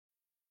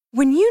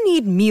When you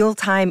need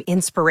mealtime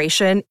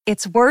inspiration,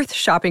 it's worth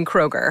shopping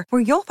Kroger,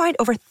 where you'll find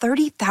over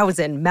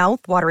 30,000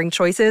 mouth-watering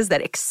choices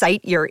that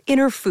excite your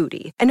inner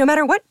foodie. And no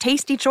matter what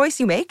tasty choice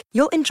you make,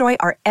 you'll enjoy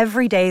our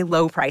everyday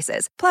low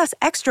prices, plus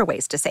extra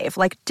ways to save,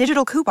 like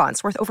digital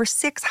coupons worth over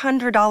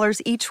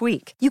 $600 each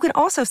week. You can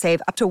also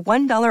save up to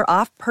 $1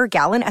 off per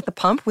gallon at the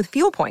pump with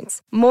fuel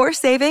points. More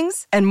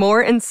savings and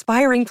more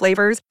inspiring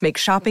flavors make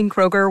shopping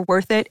Kroger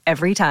worth it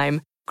every time.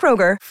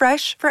 Kroger,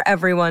 fresh for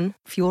everyone.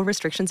 Fuel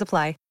restrictions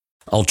apply.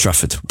 Old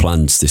Trafford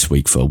plans this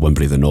week for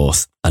Wembley the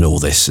North and all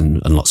this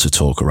and lots of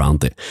talk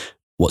around it.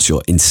 What's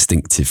your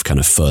instinctive kind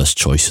of first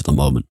choice at the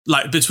moment?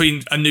 Like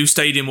between a new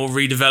stadium or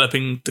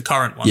redeveloping the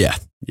current one? Yeah.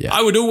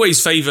 I would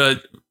always favour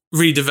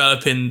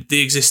redeveloping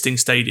the existing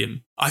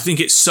stadium. I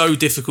think it's so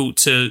difficult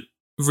to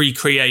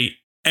recreate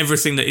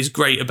everything that is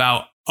great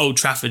about Old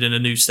Trafford in a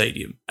new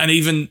stadium. And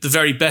even the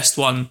very best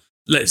one,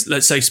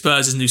 let's say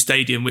Spurs' new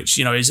stadium, which,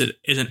 you know, is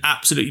an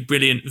absolutely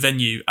brilliant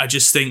venue. I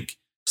just think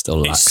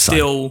still lacks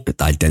the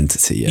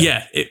identity.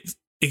 Yeah,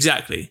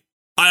 exactly.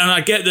 And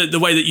I get that the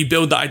way that you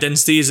build that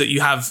identity is that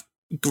you have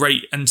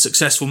great and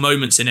successful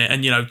moments in it.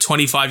 And, you know,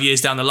 25 years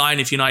down the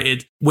line, if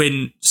United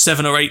win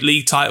 7 or 8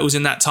 league titles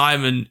in that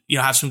time and, you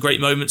know, have some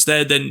great moments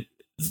there, then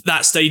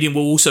that stadium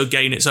will also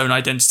gain its own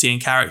identity and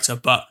character.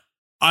 But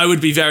I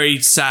would be very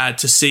sad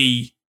to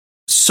see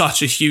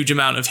such a huge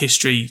amount of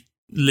history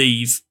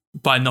leave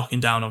by knocking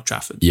down Old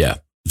Trafford. Yeah.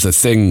 The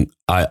thing,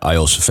 I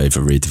also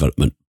favour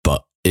redevelopment,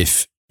 but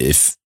if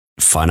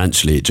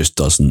financially it just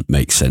doesn't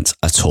make sense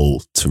at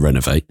all to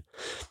renovate,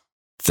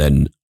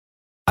 then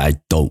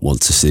I don't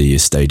want to see a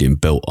stadium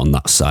built on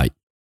that site.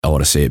 I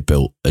want to see it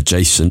built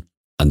adjacent,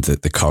 and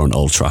that the current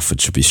Old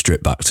Trafford should be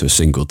stripped back to a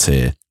single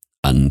tier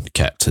and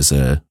kept as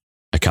a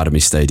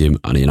academy stadium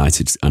and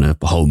a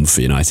home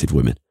for United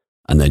women.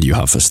 And then you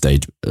have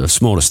a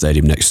smaller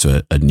stadium next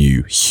to a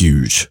new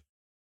huge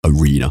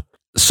arena.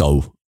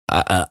 So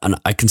I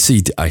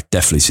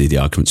definitely see the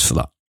arguments for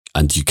that.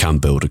 And you can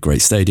build a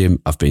great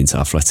stadium. I've been to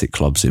athletic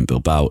clubs in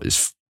Bilbao.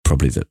 It's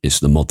probably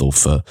the model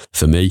for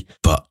me.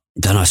 But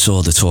then I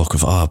saw the talk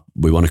of,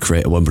 we want to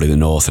create a Wembley in the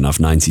North and have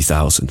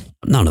 90,000.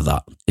 None of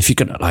that. If you're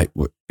going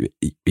to,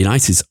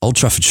 United's Old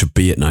Trafford should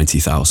be at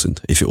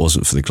 90,000 if it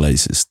wasn't for the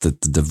Glazers.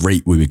 The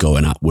rate we were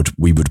going at,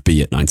 we would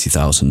be at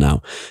 90,000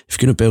 now. If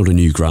you're going to build a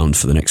new ground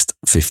for the next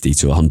 50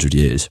 to 100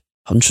 years,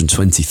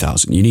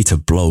 120,000, you need to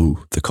blow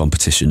the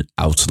competition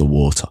out of the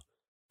water.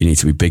 You need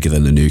to be bigger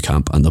than the Nou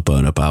Camp and the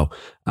Bernabeu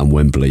and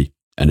Wembley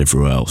and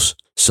everywhere else.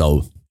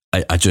 So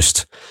I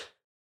just,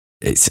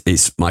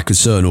 it's my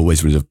concern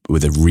always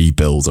with a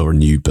rebuild or a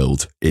new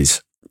build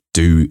is,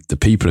 do the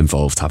people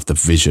involved have the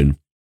vision,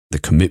 the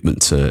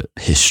commitment to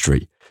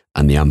history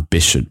and the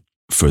ambition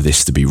for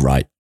this to be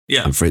right?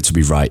 Yeah. And for it to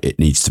be right, it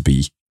needs to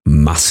be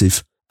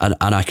massive. And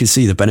I can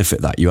see the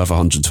benefit that you have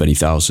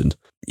 120,000.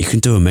 You can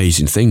do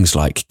amazing things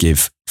like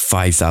give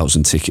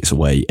 5,000 tickets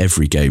away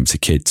every game to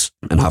kids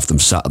and have them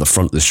sat at the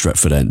front of the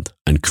Stretford end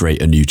and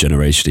create a new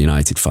generation of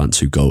United fans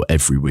who go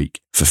every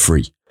week for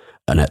free.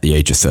 And at the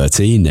age of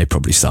 13, they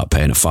probably start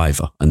paying a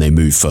 £5 and they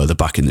move further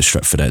back in the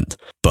Stretford end.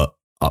 But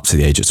up to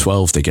the age of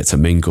 12, they get to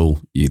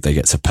mingle. They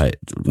get to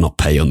not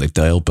pay on the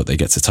day, but they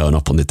get to turn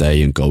up on the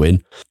day and go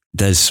in.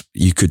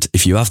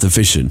 If you have the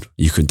vision,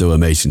 you can do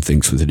amazing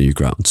things with the new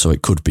ground. So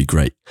it could be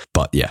great.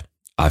 But yeah,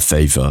 I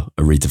favour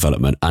a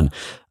redevelopment. And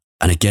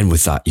again,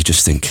 with that, you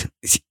just think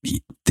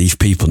these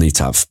people need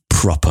to have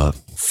proper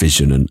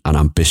vision and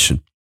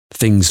ambition.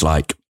 Things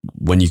like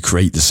when you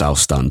create the South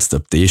Stand,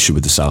 the issue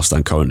with the South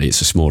Stand currently, it's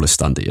a smaller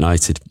stand at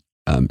United.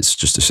 It's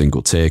just a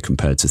single tier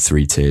compared to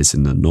 3 tiers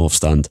in the North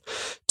Stand,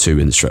 2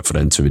 in the Stretford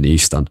end, 2 in the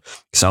East Stand.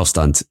 South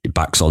Stand, it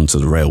backs onto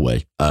the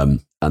railway.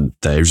 And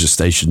there is a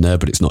station there,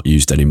 but it's not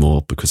used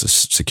anymore because of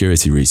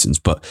security reasons.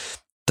 But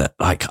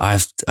I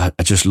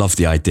just love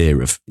the idea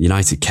of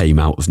United came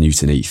out of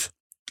Newton Heath,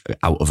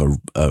 out of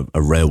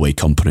a railway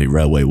company,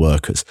 railway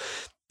workers.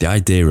 The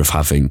idea of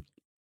having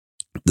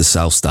the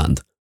South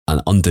Stand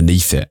and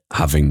underneath it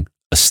having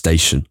a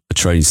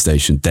train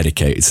station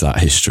dedicated to that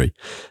history.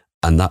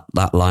 And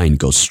that line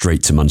goes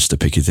straight to Manchester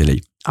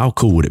Piccadilly. How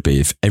cool would it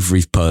be if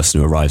every person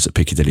who arrives at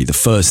Piccadilly, the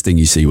first thing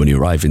you see when you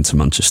arrive into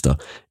Manchester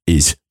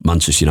is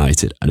Manchester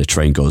United, and a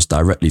train goes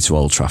directly to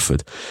Old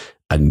Trafford,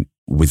 and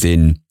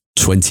within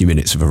 20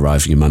 minutes of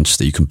arriving in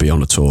Manchester, you can be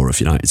on a tour of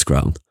United's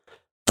ground.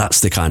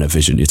 That's the kind of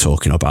vision you're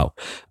talking about.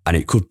 And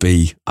it could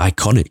be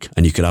iconic,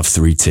 and you could have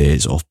 3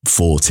 tiers or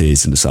 4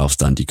 tiers in the South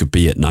Stand. You could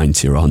be at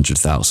 90 or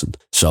 100,000.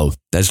 So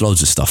there's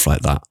loads of stuff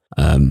like that.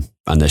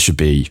 And there should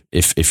be,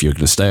 if you're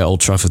going to stay at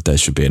Old Trafford, there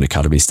should be an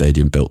academy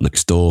stadium built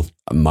next door.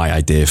 And my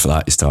idea for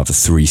that is to have a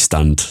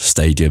 3-stand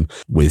stadium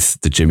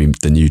with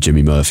the new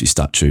Jimmy Murphy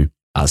statue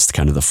as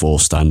kind of the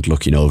 4-stand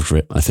looking over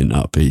it. I think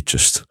that would be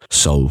just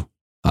so,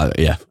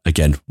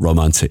 again,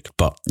 romantic.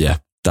 But yeah,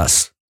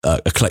 that's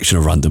a collection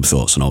of random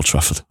thoughts on Old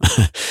Trafford.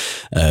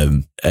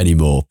 Any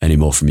more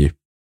from you?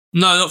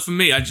 No, not from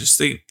me. I just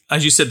think,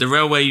 as you said, the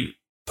railway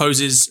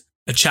poses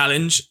a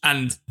challenge.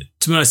 And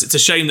to be honest, it's a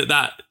shame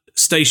that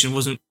station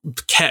wasn't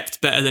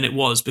kept better than it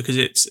was, because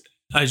it's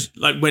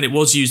like when it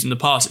was used in the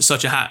past, it's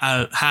such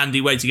a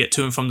handy way to get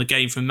to and from the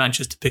game from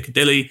Manchester to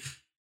Piccadilly.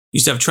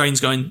 Used to have trains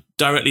going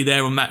directly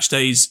there on match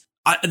days.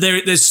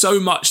 There's so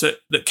much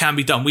that can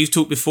be done. We've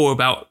talked before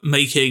about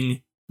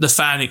making the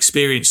fan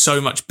experience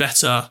so much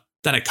better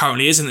than it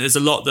currently is. And there's a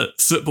lot that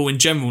football in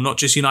general, not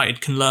just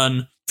United, can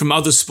learn from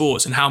other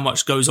sports and how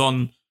much goes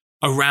on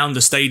around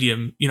the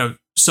stadium. You know,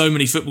 so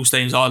many football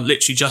stadiums are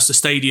literally just a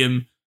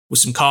stadium with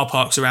some car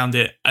parks around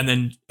it and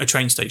then a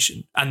train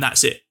station. And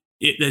that's it.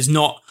 There's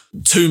not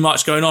too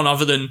much going on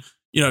other than,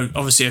 you know,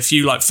 obviously a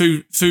few like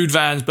food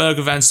vans,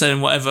 burger vans,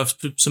 selling whatever,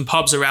 some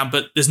pubs around,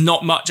 but there's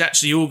not much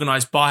actually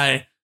organised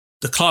by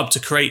the club to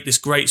create this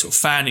great sort of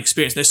fan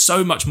experience. There's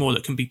so much more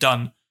that can be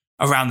done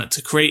around that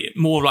to create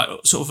more like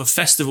sort of a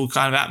festival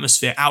kind of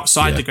atmosphere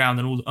outside the ground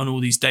on all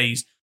these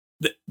days.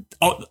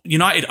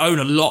 United own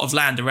a lot of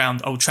land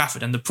around Old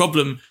Trafford, and the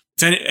problem,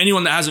 for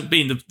anyone that hasn't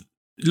been,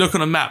 look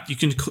on a map, you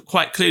can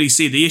quite clearly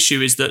see the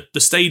issue is that the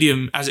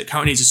stadium as it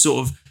currently is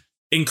sort of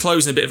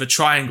enclosed in a bit of a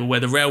triangle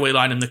where the railway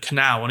line and the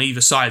canal on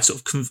either side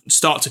sort of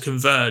start to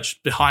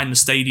converge behind the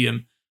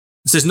stadium.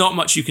 So there's not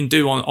much you can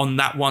do on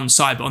that one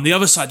side, but on the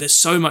other side, there's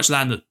so much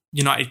land that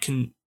United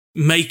can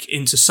make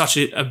into such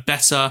a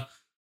better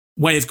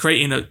way of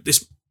creating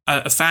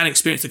a fan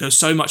experience that goes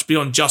so much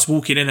beyond just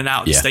walking in and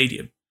out of the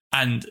stadium.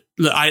 And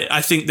look,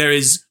 I think there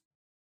is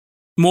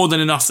more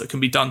than enough that can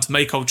be done to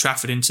make Old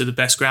Trafford into the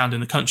best ground in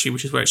the country,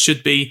 which is where it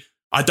should be.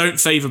 I don't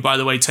favour, by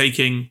the way,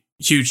 taking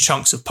huge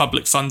chunks of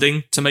public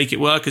funding to make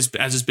it work, as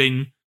has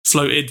been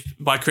floated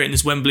by creating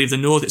this Wembley of the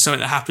North. It's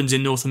something that happens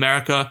in North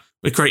America.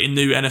 We're creating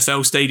new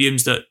NFL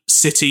stadiums that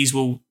cities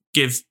will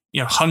give,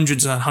 you know,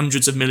 hundreds and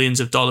hundreds of millions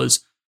of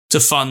dollars to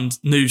fund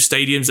new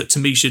stadiums that to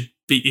me should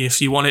be,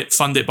 if you want it,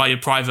 fund it by your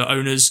private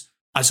owners.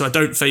 So I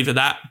don't favour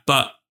that.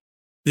 But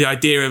the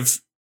idea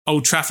of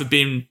Old Trafford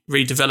being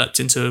redeveloped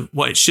into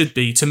what it should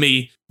be, to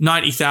me,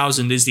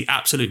 90,000 is the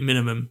absolute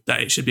minimum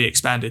that it should be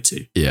expanded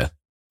to. Yeah.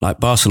 Like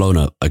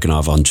Barcelona are going to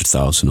have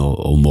 100,000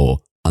 or more,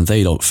 and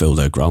they don't fill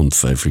their ground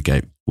for every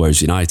game.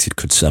 Whereas United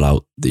could sell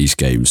out these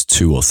games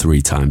 2 or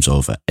 3 times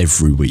over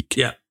every week.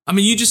 Yeah. I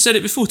mean, you just said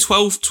it before,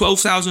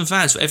 12,000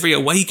 fans for every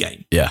away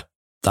game. Yeah.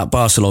 That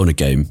Barcelona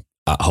game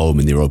at home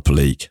in the Europa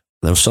League,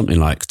 there was something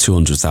like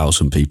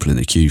 200,000 people in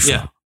the queue for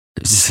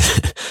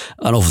that.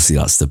 And obviously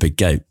that's the big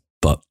game.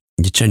 But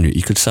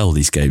you could sell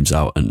these games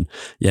out, and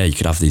you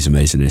could have these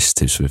amazing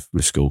initiatives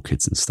with school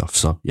kids and stuff.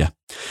 So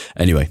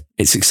anyway,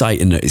 it's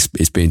exciting that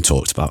it's being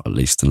talked about at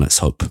least, and let's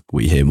hope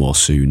we hear more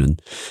soon,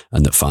 and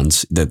that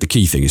fans, the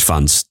key thing is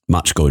fans,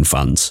 match going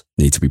fans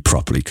need to be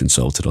properly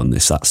consulted on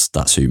this.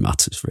 That's who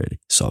matters really.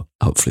 So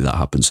hopefully that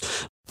happens.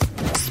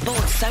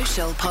 Sports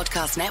Social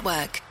Podcast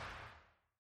Network.